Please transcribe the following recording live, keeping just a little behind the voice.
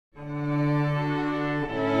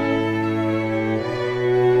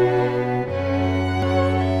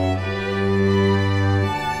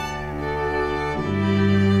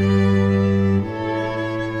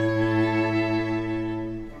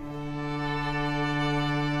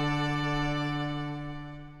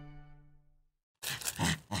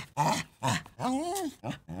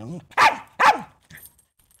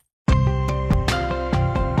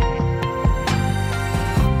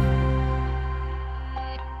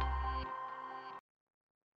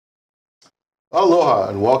Aloha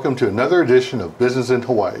and welcome to another edition of Business in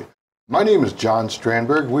Hawaii. My name is John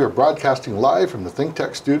Strandberg. We are broadcasting live from the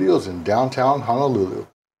ThinkTech studios in downtown Honolulu. If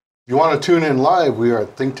you want to tune in live, we are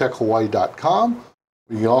at thinktechhawaii.com.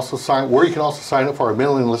 You can also sign up for our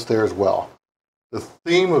mailing list there as well. The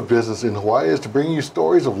theme of Business in Hawaii is to bring you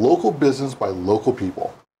stories of local business by local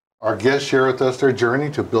people. Our guests share with us their journey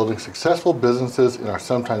to building successful businesses in our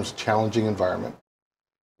sometimes challenging environment.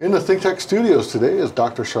 In the ThinkTech studios today is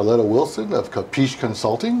Dr. Charletta Wilson of Capiche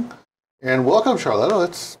Consulting. And welcome, Charletta.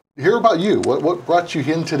 Let's hear about you. What brought you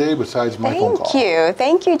in today besides my phone call? Thank you.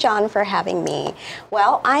 Thank you, John, for having me.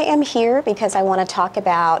 Well, I am here because I want to talk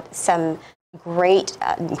about some great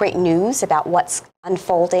news about what's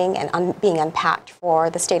unfolding and being unpacked for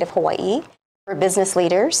the state of Hawaii for business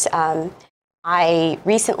leaders. I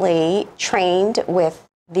recently trained with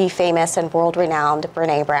the famous and world-renowned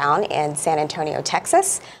Brené Brown in San Antonio,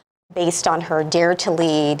 Texas, based on her Dare to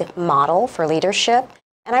Lead model for leadership.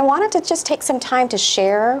 And I wanted to just take some time to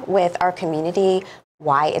share with our community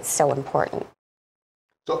why it's so important.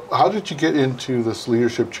 So how did you get into this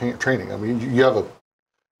leadership training? I mean,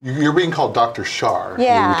 you're being called Dr. Char.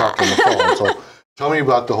 Yeah. We talked on the phone. So tell me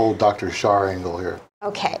about the whole Dr. Char angle here.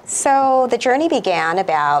 Okay, so the journey began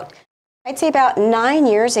I'd say about 9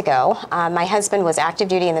 years ago. My husband was active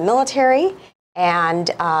duty in the military, and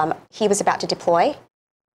he was about to deploy,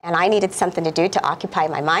 and I needed something to do to occupy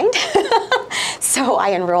my mind. So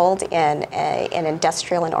I enrolled in an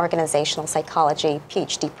industrial and organizational psychology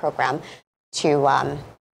PhD program to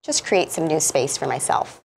just create some new space for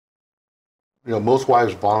myself. You know, most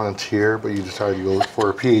wives volunteer, but you decided to go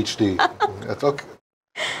for a PhD. That's okay.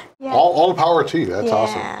 Yeah. All the power to you. That's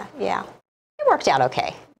awesome. Yeah. It worked out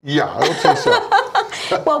okay. Yeah, I would say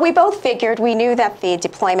so. Well, we both figured, we knew that the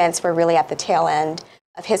deployments were really at the tail end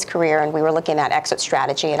of his career, and we were looking at exit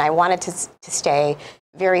strategy, and I wanted to stay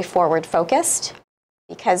very forward focused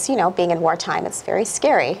because, you know, being in wartime, it's very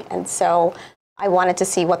scary. And so I wanted to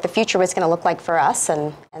see what the future was going to look like for us,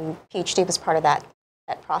 and PhD was part of that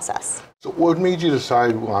process. So what made you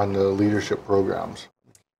decide on the leadership programs?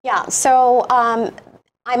 Yeah, so I'm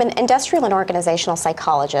an industrial and organizational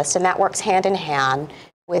psychologist, and that works hand in hand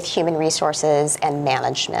with human resources and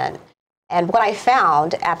management. And what I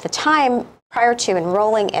found at the time, prior to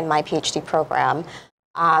enrolling in my PhD program,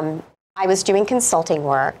 I was doing consulting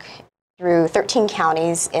work through 13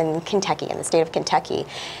 counties in Kentucky, in the state of Kentucky.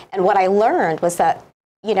 And what I learned was that,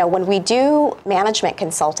 you know, when we do management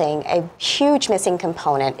consulting, a huge missing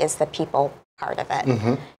component is the people part of it.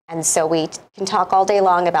 Mm-hmm. And so we can talk all day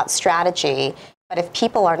long about strategy, but if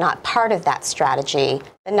people are not part of that strategy,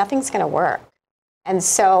 then nothing's going to work. And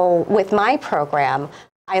so with my program,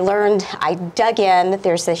 I dug in,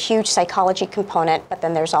 there's a huge psychology component, but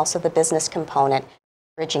then there's also the business component,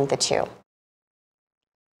 bridging the two.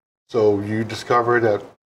 So you discovered that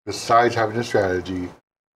besides having a strategy,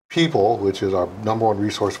 people, which is our number one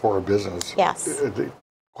resource for our business, yes,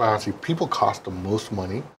 quite honestly, people cost the most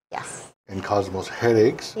money. Yes. And cause the most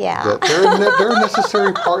headaches. Yeah. That they're a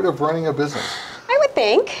necessary part of running a business. I would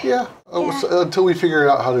think. Yeah. Until we figure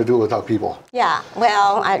out how to do it without people. Yeah.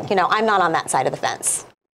 Well, I'm not on that side of the fence.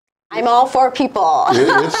 I'm all for people.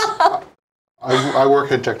 I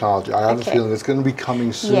work in technology. I have a feeling it's going to be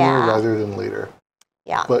coming sooner rather than later.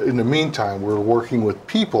 Yeah. But in the meantime, we're working with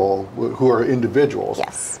people who are individuals.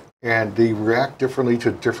 Yes. And they react differently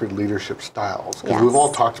to different leadership styles. Because yes. we've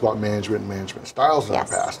all talked about management styles in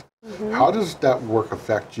yes. our past. Mm-hmm. How does that work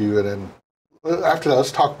affect you? And then after that,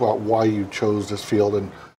 let's talk about why you chose this field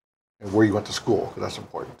and where you went to school, because that's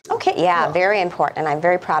important too. Okay, yeah, very important, and I'm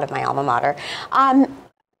very proud of my alma mater.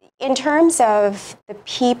 In terms of the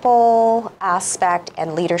people aspect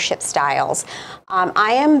and leadership styles,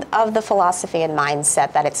 I am of the philosophy and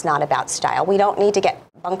mindset that it's not about style. We don't need to get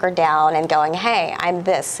bunkered down and going, hey, I'm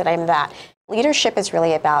this and I'm that. Leadership is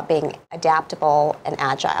really about being adaptable and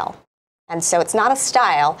agile. And so it's not a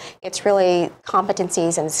style, it's really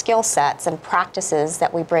competencies and skill sets and practices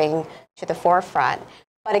that we bring to the forefront.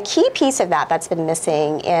 But a key piece of that that's been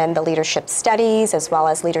missing in the leadership studies as well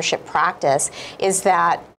as leadership practice is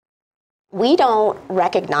that we don't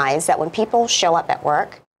recognize that when people show up at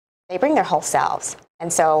work, they bring their whole selves.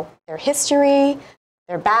 And so their history,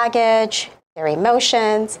 their baggage, their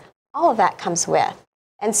emotions, all of that comes with.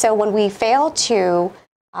 And so when we fail to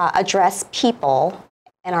address people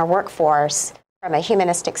in our workforce from a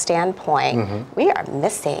humanistic standpoint, mm-hmm. we are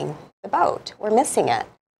missing the boat. We're missing it.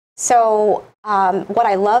 So what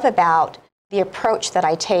I love about the approach that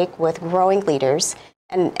I take with growing leaders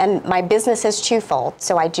and my business is twofold.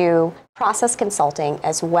 So I do process consulting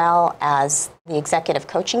as well as the executive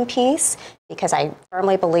coaching piece, because I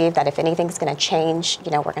firmly believe that if anything's going to change,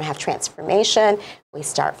 we're going to have transformation. We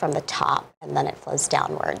start from the top and then it flows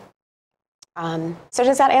downward. So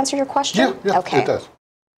does that answer your question? Yeah, okay. It does.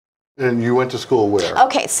 And you went to school where?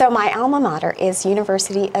 Okay, so my alma mater is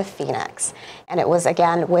University of Phoenix, and it was,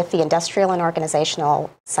 again, with the Industrial and Organizational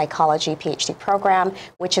Psychology PhD program,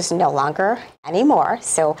 which is no longer anymore.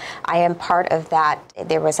 So I am part of that.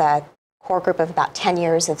 There was a core group of about 10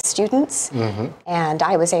 years of students, and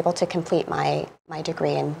I was able to complete my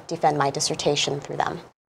degree and defend my dissertation through them.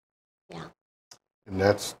 Yeah. And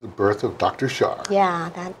that's the birth of Dr. Shar. Yeah,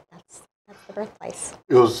 that's the birthplace.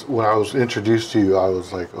 It was, when I was introduced to you, I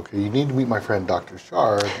was like, okay, you need to meet my friend Dr.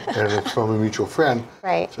 Shar, and it's from a mutual friend.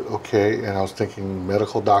 Right. I said, okay, and I was thinking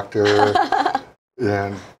medical doctor,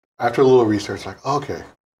 and after a little research, like, okay,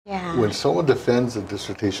 when someone defends a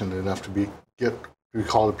dissertation enough to be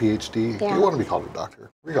called a PhD, they want to be called a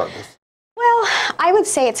doctor, regardless. Well, I would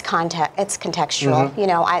say it's contextual.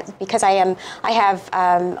 Because I have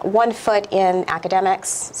 1 foot in academics,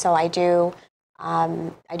 so I do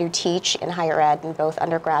teach in higher ed in both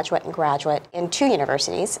undergraduate and graduate in 2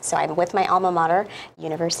 universities. So I'm with my alma mater,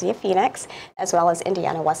 University of Phoenix, as well as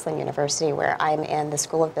Indiana Wesleyan University, where I'm in the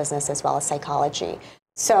School of Business as well as Psychology.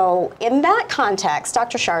 So in that context,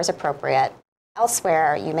 Dr. Shar is appropriate.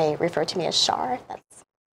 Elsewhere, you may refer to me as Shar. That's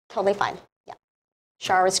totally fine. Yeah,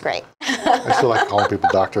 Shar is great. I still like calling people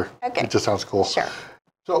doctor. Okay. It just sounds cool. Sure.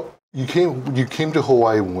 So you came to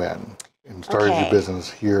Hawaii when? And started your business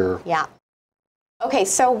here? Yeah. Okay,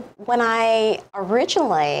 so when I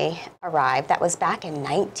originally arrived, that was back in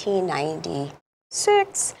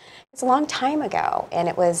 1996. It's a long time ago, and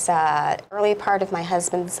it was early part of my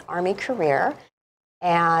husband's Army career.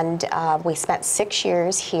 And we spent 6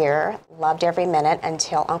 years here, loved every minute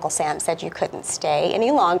until Uncle Sam said you couldn't stay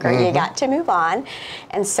any longer. You got to move on.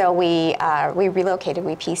 And so we relocated,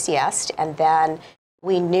 we PCS'd, and then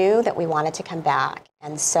we knew that we wanted to come back.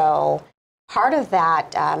 And so part of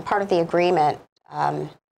that, part of the agreement,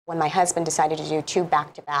 when my husband decided to do 2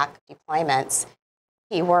 back-to-back deployments,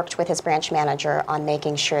 he worked with his branch manager on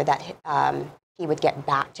making sure that he would get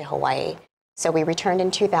back to Hawaii. So we returned in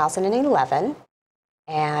 2011,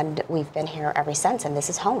 and we've been here ever since, and this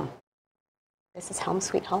is home. This is home,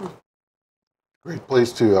 sweet home. Great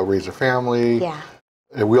place to raise a family. Yeah.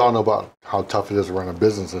 And we all know about how tough it is to run a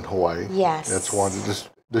business in Hawaii. Yes. That's one.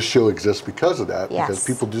 This show exists because of that, because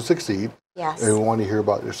people do succeed. Yes. And we want to hear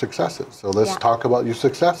about your successes. So let's talk about your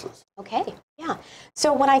successes. Okay, yeah.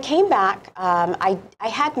 So when I came back, I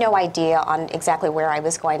had no idea on exactly where I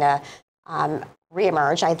was going to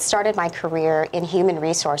reemerge. I had started my career in human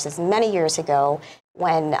resources many years ago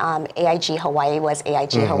when AIG Hawaii was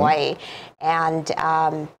AIG Hawaii. And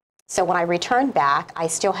so when I returned back, I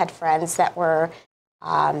still had friends that were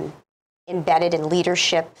embedded in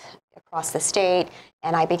leadership across the state,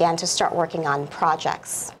 and I began to start working on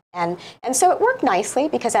projects. And so it worked nicely,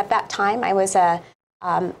 because at that time I was a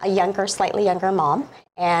slightly younger mom,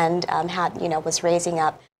 and was raising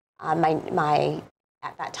up my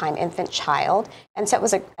at that time infant child. And so it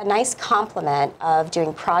was a nice complement of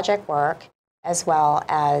doing project work as well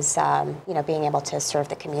as being able to serve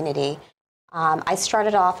the community. I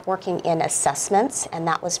started off working in assessments, and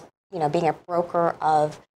that was being a broker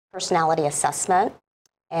of personality assessment.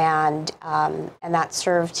 And that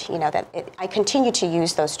served, I continue to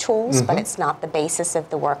use those tools, but it's not the basis of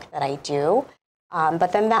the work that I do.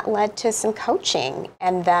 But then that led to some coaching.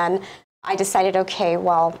 And then I decided, okay,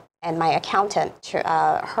 well, and my accountant,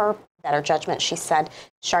 her better judgment, she said,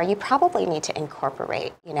 Shar, you probably need to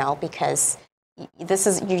incorporate, because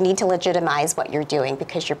you need to legitimize what you're doing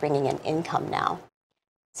because you're bringing in income now.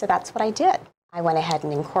 So that's what I did. I went ahead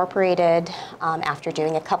and incorporated after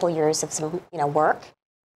doing a couple years of some, work.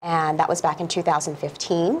 And that was back in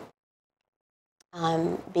 2015.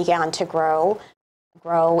 Began to grow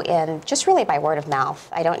in just really by word of mouth.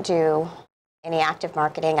 I don't do any active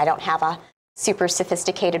marketing. I don't have a super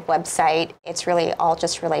sophisticated website. It's really all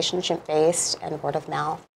just relationship based and word of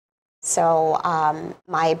mouth. So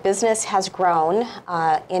my business has grown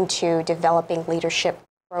into developing leadership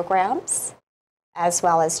programs as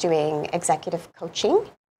well as doing executive coaching.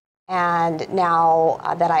 And now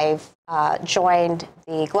that I've joined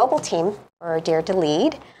the global team for Dare to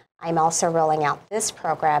Lead, I'm also rolling out this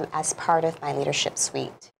program as part of my leadership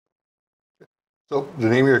suite. So the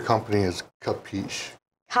name of your company is Capiche.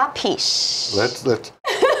 Capiche. Let's. And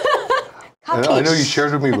I know you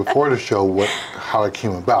shared with me before the show how it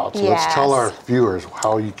came about. So let's tell our viewers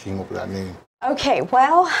how you came up with that name. Okay,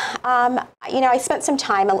 well, I spent some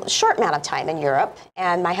time, a short amount of time in Europe,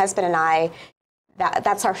 and my husband and I,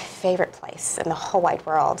 that's our favorite place in the whole wide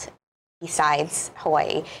world, besides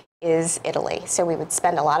Hawaii, is Italy. So we would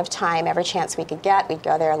spend a lot of time, every chance we could get, we'd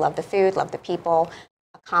go there, love the food, love the people.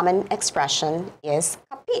 A common expression is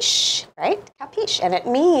capisce, right? Capisce, and it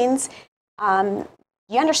means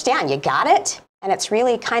you understand, you got it, and it's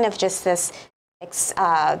really kind of just this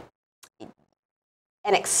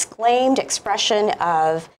an exclaimed expression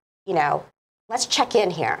of, let's check in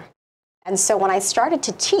here. And so when I started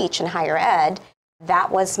to teach in higher ed,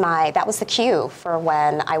 that was the cue for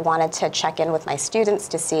when I wanted to check in with my students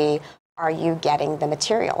to see, are you getting the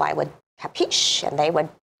material? I would capisce, and they would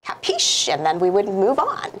capisce, and then we would move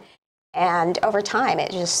on. And over time,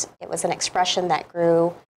 it was an expression that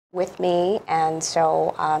grew with me, and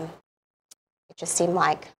so it just seemed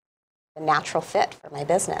like the natural fit for my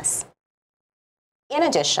business. In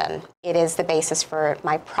addition, it is the basis for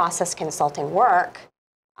my process consulting work,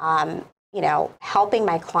 helping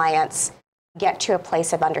my clients get to a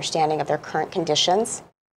place of understanding of their current conditions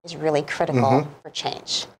is really critical for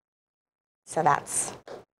change. So that's...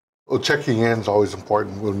 Well, checking in is always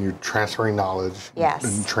important when you're transferring knowledge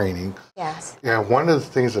and training. Yes. And one of the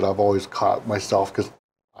things that I've always caught myself, because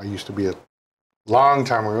I used to be a long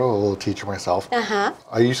time ago, a little teacher myself,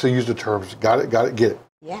 I used to use the terms, got it, get it.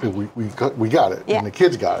 Yeah. We got it, and the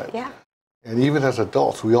kids got it. Yeah. And even as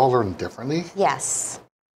adults, we all learn differently. Yes.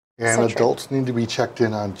 And so adults need to be checked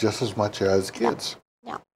in on just as much as kids.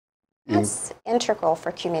 Yeah. That's integral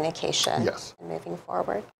for communication and moving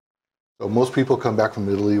forward. So most people come back from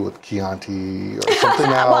Italy with Chianti or something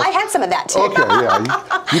else. Well, I had some of that too. Okay,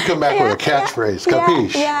 yeah. You come back with a catchphrase,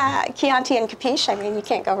 capisce. Yeah, Chianti and capisce, I mean, you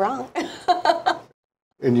can't go wrong.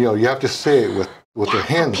 And you have to say it with the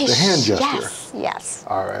hand gesture. Yes.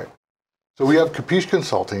 All right. So we have Capisce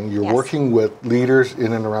Consulting. You're working with leaders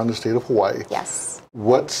in and around the state of Hawaii. Yes.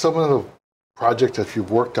 What's some of the projects that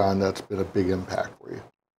you've worked on that's been a big impact for you?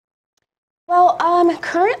 Well,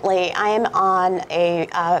 currently I am on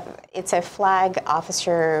it's a flag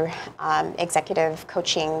officer executive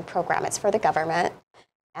coaching program. It's for the government,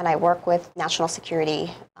 and I work with national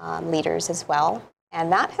security leaders as well.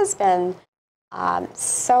 And that has been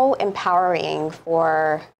so empowering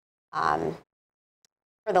for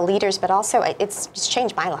the leaders, but also it's just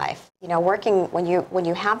changed my life. Working when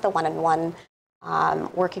you have the one-on-one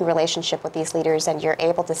working relationship with these leaders, and you're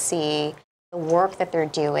able to see the work that they're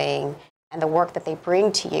doing and the work that they bring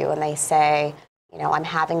to you, and they say, I'm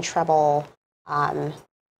having trouble,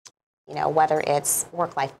 whether it's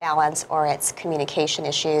work-life balance or it's communication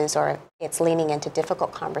issues or it's leaning into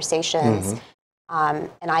difficult conversations, and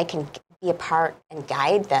I can be a part and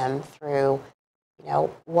guide them through,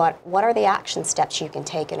 what are the action steps you can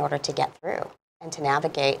take in order to get through and to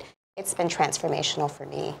navigate. It's been transformational for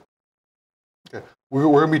me. Okay. We're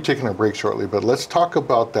going to be taking a break shortly, but let's talk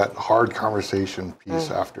about that hard conversation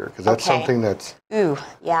piece after, because that's something that's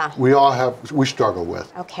we struggle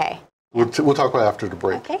with. Okay. We'll talk about it after the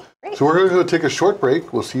break. Okay, great. So we're going to go take a short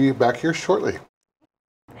break. We'll see you back here shortly.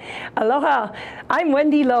 Aloha, I'm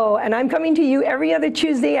Wendy Lowe, and I'm coming to you every other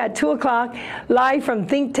Tuesday at 2 o'clock, live from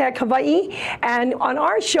ThinkTech Hawaii. And on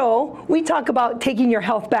our show, we talk about taking your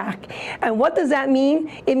health back. And what does that mean?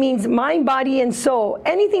 It means mind, body, and soul.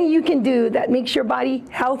 Anything you can do that makes your body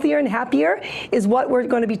healthier and happier is what we're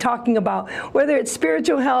going to be talking about. Whether it's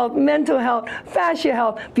spiritual health, mental health, fascia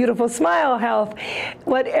health, beautiful smile health,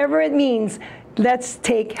 whatever it means, let's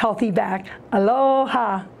take healthy back.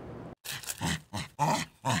 Aloha.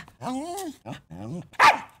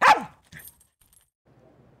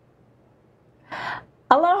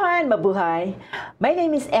 Aloha and mabuhay. My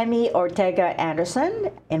name is Emmy Ortega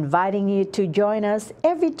Anderson, inviting you to join us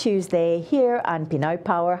every Tuesday here on Pinoy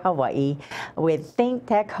Power Hawaii with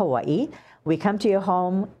ThinkTech Hawaii. We come to your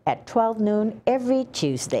home at 12 noon every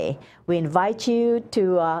Tuesday. We invite you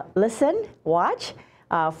to listen, watch,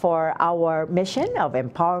 for our mission of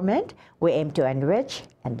empowerment. We aim to enrich,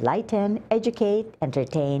 enlighten, educate,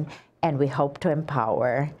 entertain, and we hope to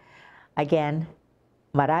empower. Again,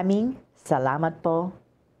 maraming salamat po,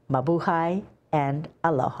 mabuhay, and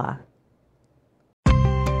aloha.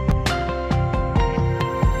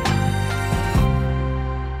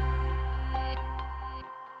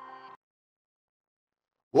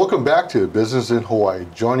 Welcome back to Business in Hawaii.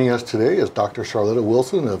 Joining us today is Dr. Charletta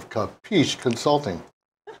Wilson of Capisce Consulting.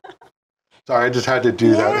 Sorry, I just had to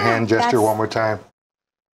do that hand gesture one more time.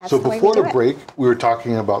 So before the break, we were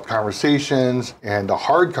talking about conversations and the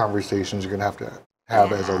hard conversations you're going to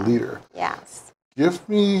have as a leader. Yes. Give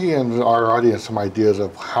me and our audience some ideas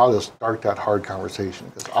of how to start that hard conversation,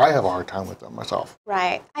 because I have a hard time with them myself.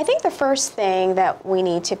 Right. I think the first thing that we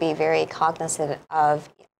need to be very cognizant of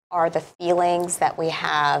are the feelings that we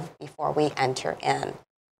have before we enter in.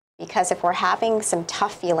 Because if we're having some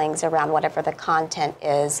tough feelings around whatever the content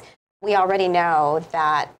is, we already know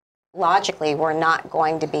that logically we're not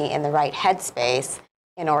going to be in the right headspace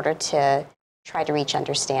in order to try to reach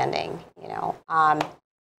understanding.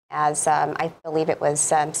 As I believe it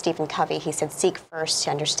was Stephen Covey, he said, seek first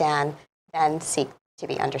to understand, then seek to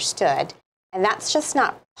be understood. And that's just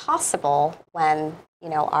not possible when,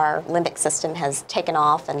 our limbic system has taken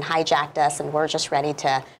off and hijacked us and we're just ready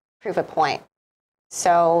to prove a point.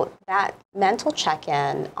 So that mental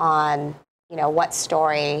check-in on, what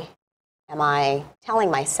story am I telling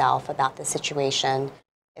myself about the situation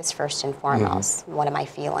is first and foremost. What am I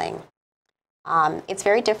feeling? It's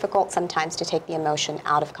very difficult sometimes to take the emotion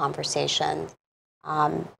out of conversation.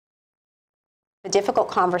 The difficult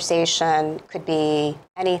conversation could be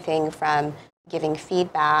anything from giving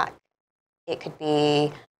feedback. It could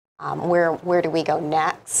be where do we go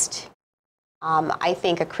next? I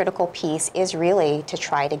think a critical piece is really to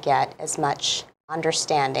try to get as much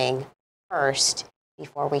understanding first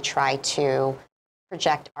before we try to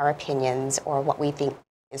project our opinions or what we think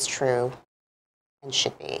is true and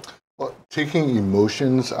should be. Well, taking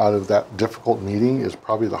emotions out of that difficult meeting is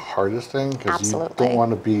probably the hardest thing, because you don't want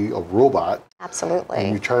to be a robot. Absolutely.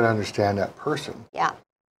 And you try to understand that person. Yeah.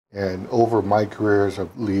 And over my career as a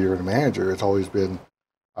leader and a manager, it's always been,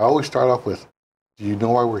 I always start off with, do you know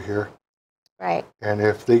why we're here? Right. And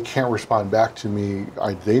if they can't respond back to me,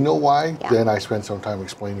 they know why, Yeah. then I spend some time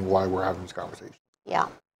explaining why we're having this conversation. Yeah.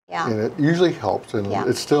 Yeah. And it usually helps. And Yeah.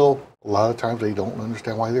 it's still, a lot of times they don't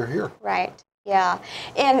understand why they're here. Right. Yeah.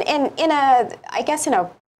 And in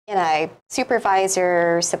a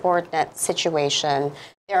supervisor subordinate situation,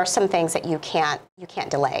 there are some things that you can't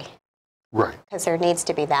delay. Right. Because there needs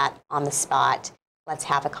to be that on the spot. Let's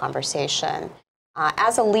have a conversation.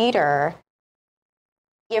 As a leader,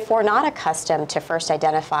 if we're not accustomed to first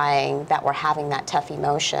identifying that we're having that tough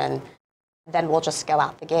emotion, then we'll just go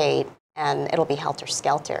out the gate and it'll be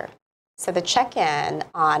helter-skelter. So the check-in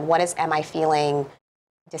on am I feeling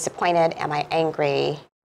disappointed? Am I angry?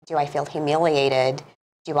 Do I feel humiliated?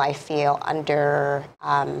 Do I feel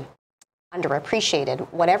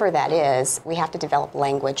underappreciated? Whatever that is, we have to develop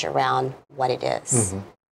language around what it is.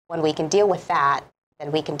 When we can deal with that,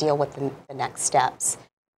 then we can deal with the next steps.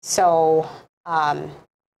 So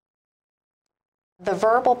the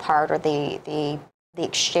verbal part or the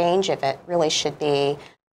exchange of it really should be,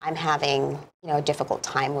 I'm having a difficult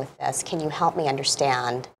time with this. Can you help me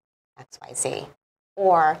understand X, Y, Z?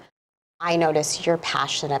 Or I notice you're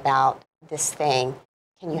passionate about this thing.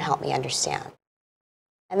 Can you help me understand?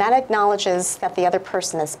 And that acknowledges that the other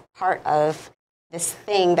person is part of this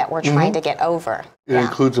thing that we're trying to get over. It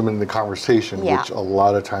includes them in the conversation, which a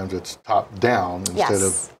lot of times it's top down instead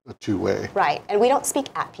of a two-way. Right. And we don't speak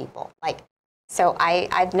at people. So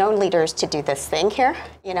I've known leaders to do this thing here,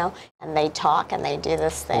 and they talk and they do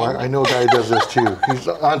this thing. Well, I know a guy who does this too. He's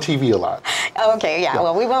on TV a lot. Okay, yeah.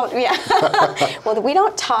 Well, we won't, well, we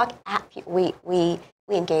don't talk at people. We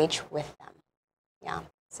engage with them. Yeah.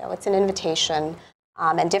 So it's an invitation.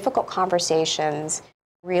 And difficult conversations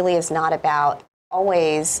really is not about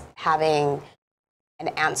always having an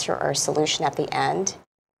answer or a solution at the end.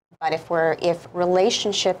 But if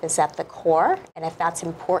relationship is at the core, and if that's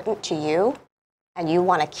important to you, and you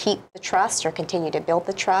want to keep the trust or continue to build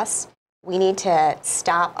the trust, we need to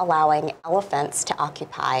stop allowing elephants to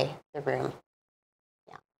occupy the room.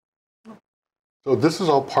 Yeah. So this is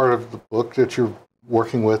all part of the book that you're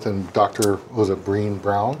working with, and Dr. was it Brene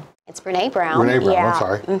Brown? It's Brene Brown. Brene Brown, yeah. I'm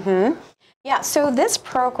sorry. Yeah, so this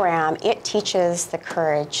program, it teaches the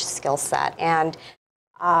courage skill set. And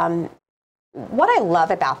what I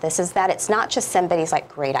love about this is that it's not just somebody's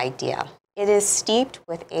great idea. It is steeped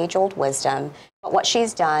with age-old wisdom, but what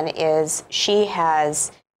she's done is she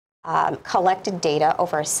has collected data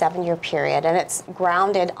over a 7-year period, and it's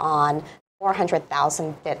grounded on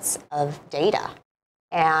 400,000 bits of data.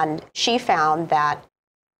 And she found that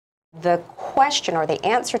the question, or the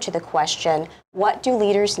answer to the question, what do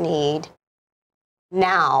leaders need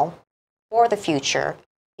now for the future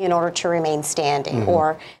in order to remain standing?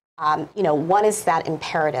 Or, what is that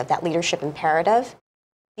imperative, that leadership imperative?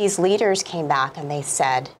 These leaders came back and they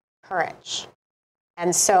said, courage.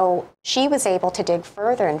 And so she was able to dig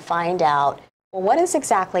further and find out, well, what is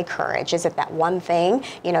exactly courage? Is it that one thing?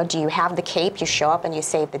 Do you have the cape, you show up and you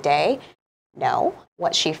save the day? No.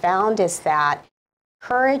 What she found is that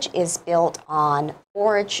Courage is built on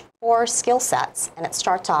four skill sets, and it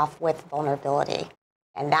starts off with vulnerability.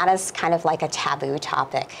 And that is kind of like a taboo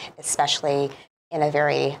topic, especially in a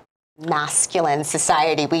very masculine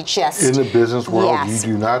society. We just... In the business world, yes.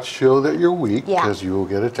 You do not show that you're weak because you will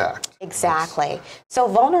get attacked. Exactly. So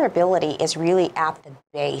vulnerability is really at the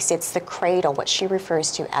base. It's the cradle, what she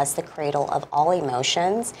refers to as the cradle of all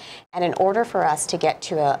emotions. And in order for us to get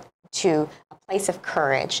to a place of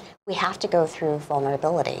courage, we have to go through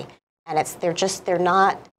vulnerability. And they're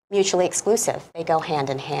not mutually exclusive. They go hand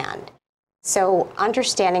in hand. So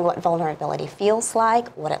understanding what vulnerability feels like,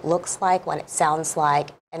 what it looks like, what it sounds like,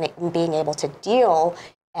 and being able to deal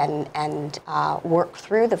and work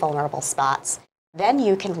through the vulnerable spots, then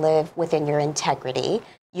you can live within your integrity,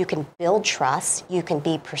 you can build trust, you can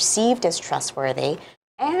be perceived as trustworthy,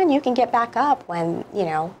 and you can get back up when,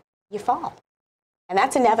 you fall. And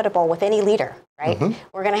that's inevitable with any leader, right? Mm-hmm.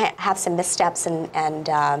 We're going to have some missteps and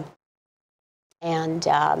some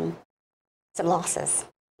losses.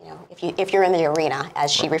 If you're in the arena,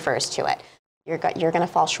 as she refers to it, you're going to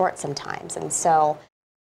fall short sometimes. And so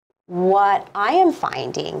what I am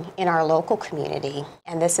finding in our local community,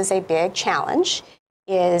 and this is a big challenge,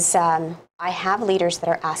 is I have leaders that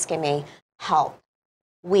are asking me, help.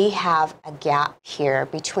 We have a gap here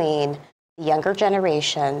between the younger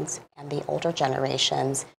generations and the older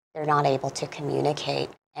generations. They're not able to communicate.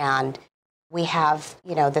 And we have,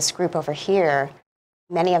 this group over here,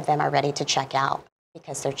 many of them are ready to check out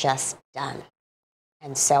because they're just done.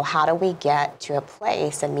 And so how do we get to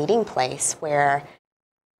a meeting place where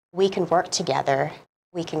we can work together,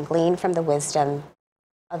 we can glean from the wisdom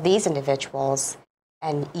of these individuals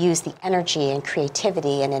and use the energy and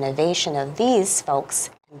creativity and innovation of these folks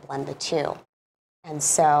and blend the two. And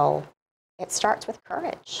so it starts with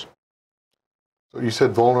courage. So you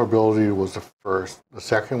said vulnerability was the first. The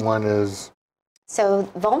second one is? So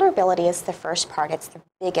vulnerability is the first part. It's the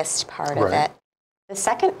biggest part of it. The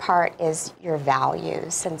second part is your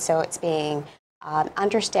values. And so it's being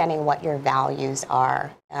understanding what your values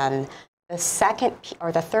are. And the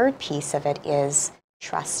third piece of it is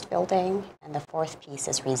trust building, and the fourth piece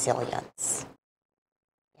is resilience.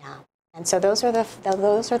 Yeah, and so those are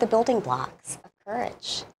the building blocks of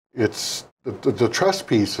courage. It's the trust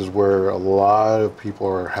piece is where a lot of people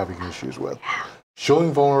are having issues with. Yeah.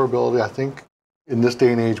 Showing vulnerability, I think in this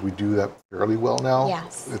day and age we do that fairly well now.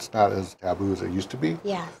 Yes. It's not as taboo as it used to be.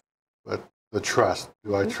 Yes. But the trust.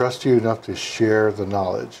 Do I trust you enough to share the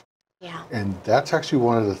knowledge? Yeah. And that's actually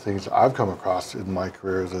one of the things I've come across in my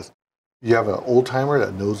career is you have an old timer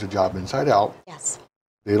that knows the job inside out. Yes.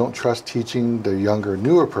 They don't trust teaching the younger,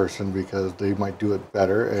 newer person because they might do it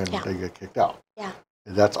better and they get kicked out. Yeah.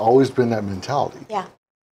 And that's always been that mentality. Yeah.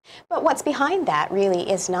 But what's behind that really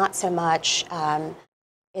is not so much,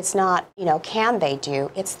 it's not, can they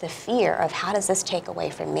do? It's the fear of how does this take away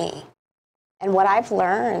from me? And what I've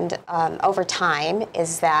learned over time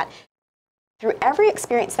is that through every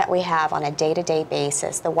experience that we have on a day-to-day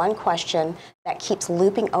basis, the one question that keeps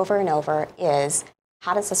looping over and over is,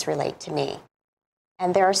 how does this relate to me?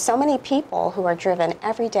 And there are so many people who are driven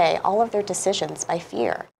every day, all of their decisions, by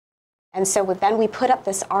fear. And so then we put up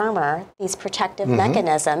this armor, these protective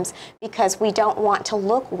mechanisms, because we don't want to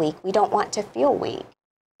look weak. We don't want to feel weak.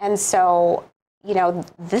 And so,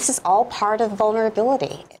 this is all part of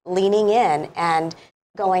vulnerability, leaning in and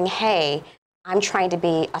going, hey, I'm trying to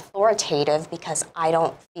be authoritative because I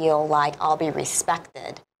don't feel like I'll be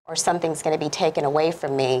respected or something's going to be taken away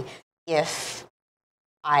from me if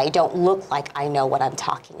I don't look like I know what I'm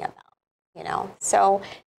talking about, So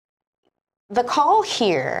the call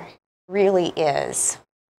here really is,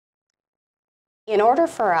 in order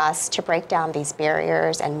for us to break down these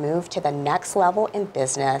barriers and move to the next level in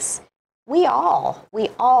business, we all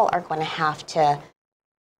are going to have to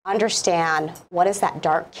understand what is that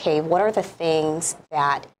dark cave, what are the things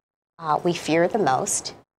that we fear the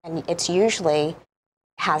most, and it's usually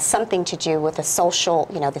has something to do with the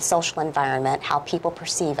social environment, how people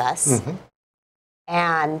perceive us,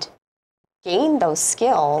 and gain those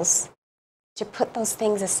skills to put those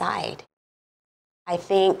things aside. I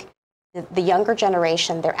think the younger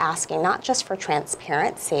generation, they're asking not just for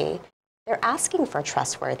transparency, they're asking for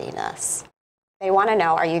trustworthiness. They want to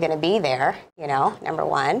know, are you going to be there, number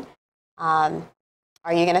one? Are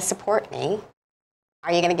you going to support me?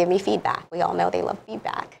 Are you going to give me feedback? We all know they love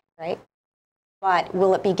feedback, right? But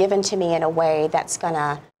will it be given to me in a way that's going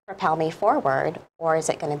to propel me forward, or is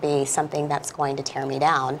it going to be something that's going to tear me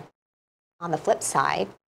down? On the flip side,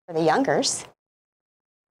 for the youngers,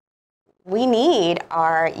 we need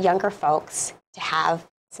our younger folks to have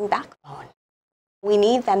some backbone. We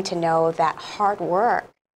need them to know that hard work,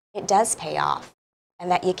 it does pay off.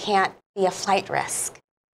 and that you can't be a flight risk.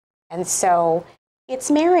 And so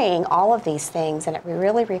it's marrying all of these things, and it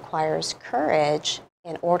really requires courage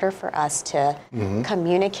in order for us to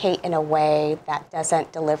communicate in a way that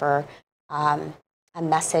doesn't deliver a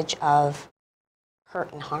message of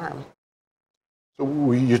hurt and harm.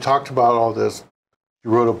 So you talked about all this. You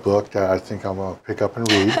wrote a book that I think I'm going to pick up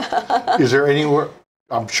and read. Is there anywhere,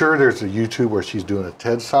 I'm sure there's a YouTube where she's doing a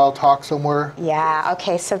TED-style talk somewhere. Yeah,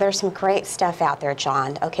 okay, so there's some great stuff out there,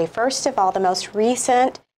 John. Okay, first of all, the most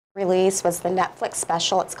recent release was the Netflix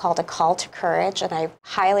special. It's called A Call to Courage, and I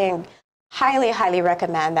highly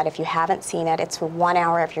recommend that if you haven't seen it. It's 1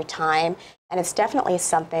 hour of your time, and it's definitely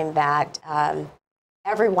something that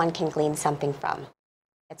everyone can glean something from.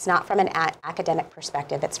 It's not from an academic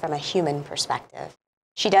perspective, it's from a human perspective.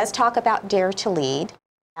 She does talk about Dare to Lead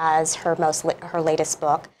as her latest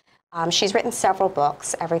book. She's written several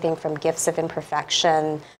books, everything from Gifts of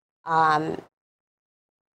Imperfection,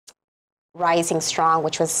 Rising Strong,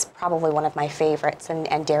 which was probably one of my favorites,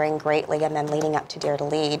 and Daring Greatly, and then leading up to Dare to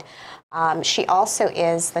Lead. She also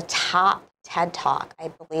is the top TED Talk. I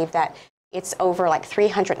believe that it's over like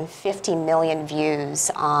 350 million views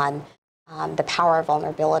on the power of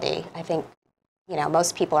vulnerability. I think, you know,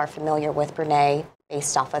 most people are familiar with Brene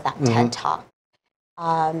based off of that TED Talk.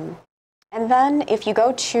 And then if you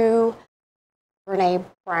go to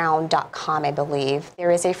BreneBrown.com, I believe, there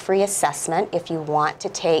is a free assessment if you want to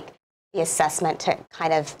take the assessment to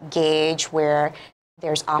kind of gauge where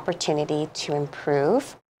there's opportunity to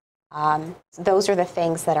improve. Those are the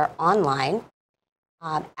things that are online.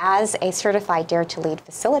 As a certified Dare to Lead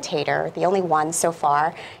facilitator, the only one so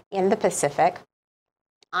far in the Pacific,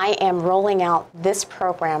 I am rolling out this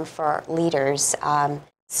program for leaders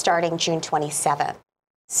starting June 27th.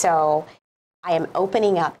 So I am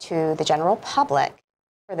opening up to the general public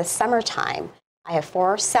for the summertime. I have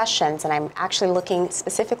 4 sessions, and I'm actually looking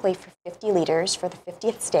specifically for 50 leaders for the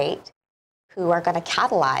 50th state who are going to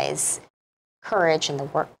catalyze courage in the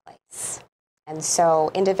workplace. And so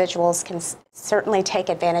individuals can certainly take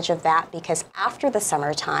advantage of that, because after the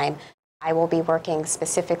summertime, I will be working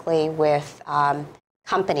specifically with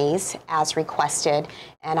companies as requested,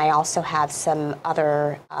 and I also have some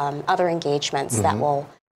other engagements that will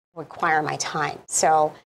require my time.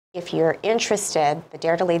 So if you're interested, the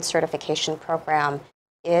Dare to Lead certification program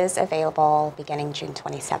is available beginning June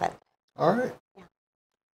 27th. All right. Yeah.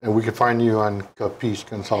 And we can find you on Capiche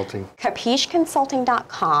Consulting.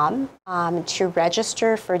 CapicheConsulting.com to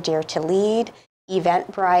register for Dare to Lead.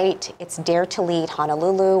 Eventbrite, it's Dare to Lead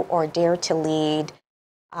Honolulu or Dare to Lead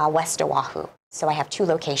West Oahu. So I have 2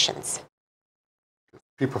 locations.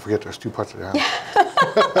 People forget there's 2 parts of the island.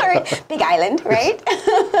 Right. Big island, right?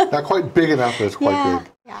 Not quite big enough, but it's quite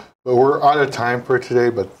big. Yeah. But we're out of time for today,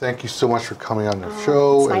 but thank you so much for coming on the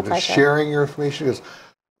show and sharing your information, because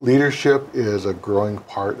leadership is a growing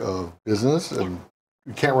part of business, and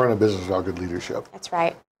you can't run a business without good leadership. That's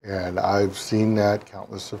right. And I've seen that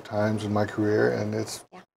countless of times in my career, and it's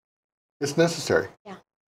necessary. Yeah.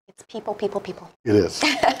 It's people. It is.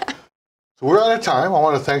 So we're out of time. I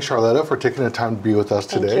want to thank Charletta for taking the time to be with us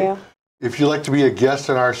today. Thank you. If you'd like to be a guest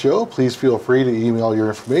on our show, please feel free to email your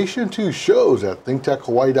information to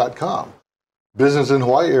shows@thinktechhawaii.com. Business in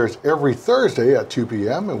Hawaii airs every Thursday at 2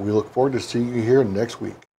 p.m., and we look forward to seeing you here next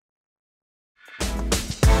week.